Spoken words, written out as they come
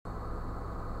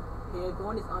Hey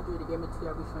everyone, it's AndreTheGamer. Today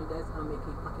I'll be showing you guys how to make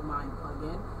a PocketMine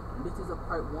plugin. And this is a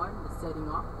part 1, the setting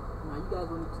up. Now you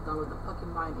guys will need to download the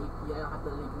PocketMine API. I'll have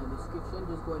the link in the description.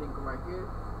 Just go ahead and go right here.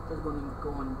 Just go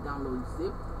and download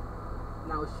zip.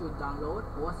 Now it should download.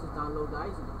 Once it's downloaded,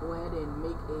 guys, go ahead and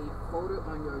make a folder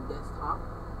on your desktop.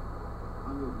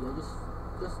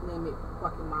 Just name it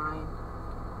PocketMine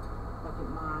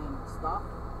stuff.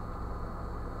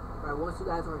 Right, once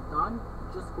you guys are done,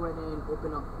 just go ahead and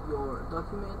open up your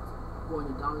document. Go in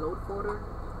your download folder.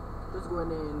 Just go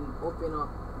ahead and open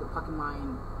up the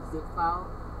PocketMine zip file.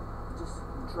 Just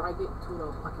drag it to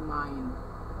the PocketMine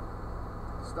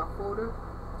stuff folder.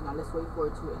 Now let's wait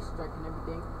for it to extract and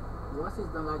everything. Once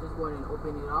it's done, guys, just go ahead and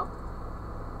open it up.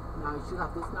 Now you should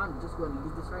have this now. Just go ahead and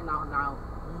leave this right now. Now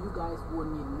you guys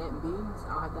will need NetBeans.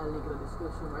 I'll have that link in the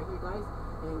description right here, guys.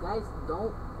 And guys,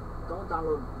 don't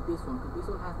download this one because this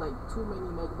one has like too many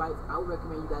megabytes. I would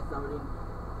recommend you guys downloading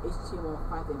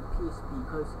HTML5 and PHP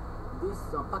because this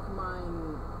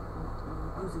PocketMine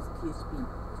uses PHP.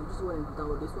 So just go ahead and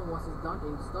download this one. Once it's done,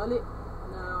 install it.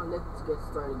 Now let's get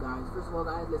started, guys. First of all,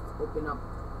 guys, let's open up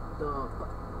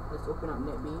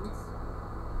NetBeans.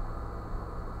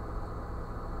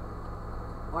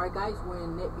 Alright, guys,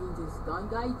 when NetBeans is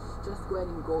done, guys, just go ahead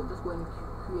and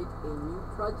create a new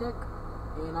project.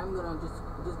 And I'm gonna just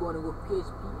go and go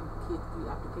PHP and PHP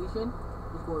application.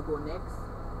 Just go and go next.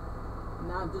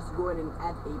 Now just go ahead and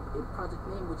add a project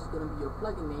name, which is gonna be your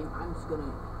plugin name. I'm just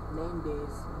gonna name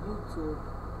this YouTube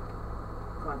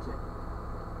project.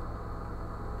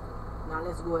 Now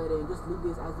let's go ahead and just leave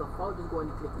this as default. Just go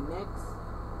ahead and click next.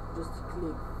 Just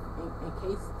click in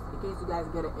case you guys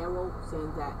get an arrow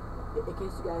saying that in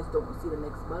case you guys don't see the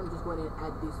next button, just go ahead and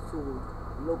add this to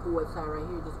local website right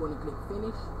here. Just go ahead and click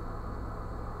finish.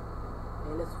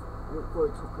 And let's wait for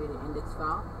it to create an index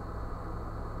file.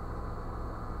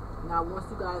 Now once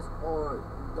you guys are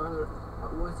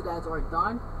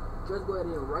done, just go ahead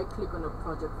and right click on the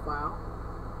project file.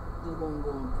 Just go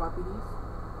on properties.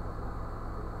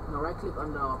 Now right click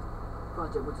on the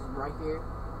project, which is right here.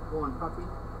 Go on property.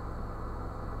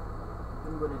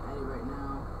 I'm going to add it right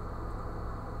now.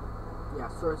 Yeah,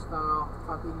 source file,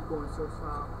 property, go on source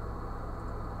file.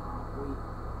 Wait.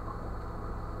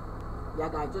 Yeah,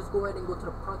 guys, just go ahead and go to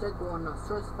the project, go on the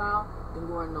source file,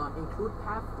 then go on include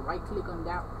path, right click on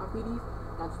that properties.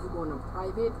 Now just go on the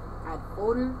private, add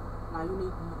folder. Now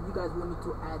you guys will need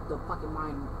to add the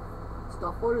PocketMine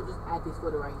stuff folder. Just add this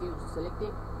folder right here, just select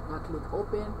it. Now click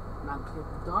open, now click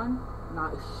done.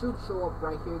 Now it should show up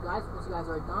right here, guys. Once you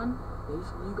guys are done, then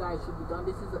you guys should be done.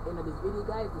 This is the end of this video,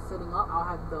 guys. The setting up.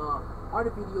 I'll have the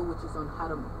other video which is on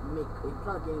how to make a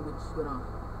plugin, which is gonna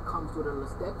come through the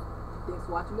steps. Thanks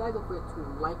for watching, guys. Don't forget to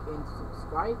like and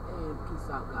subscribe, and peace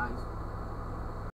out, guys.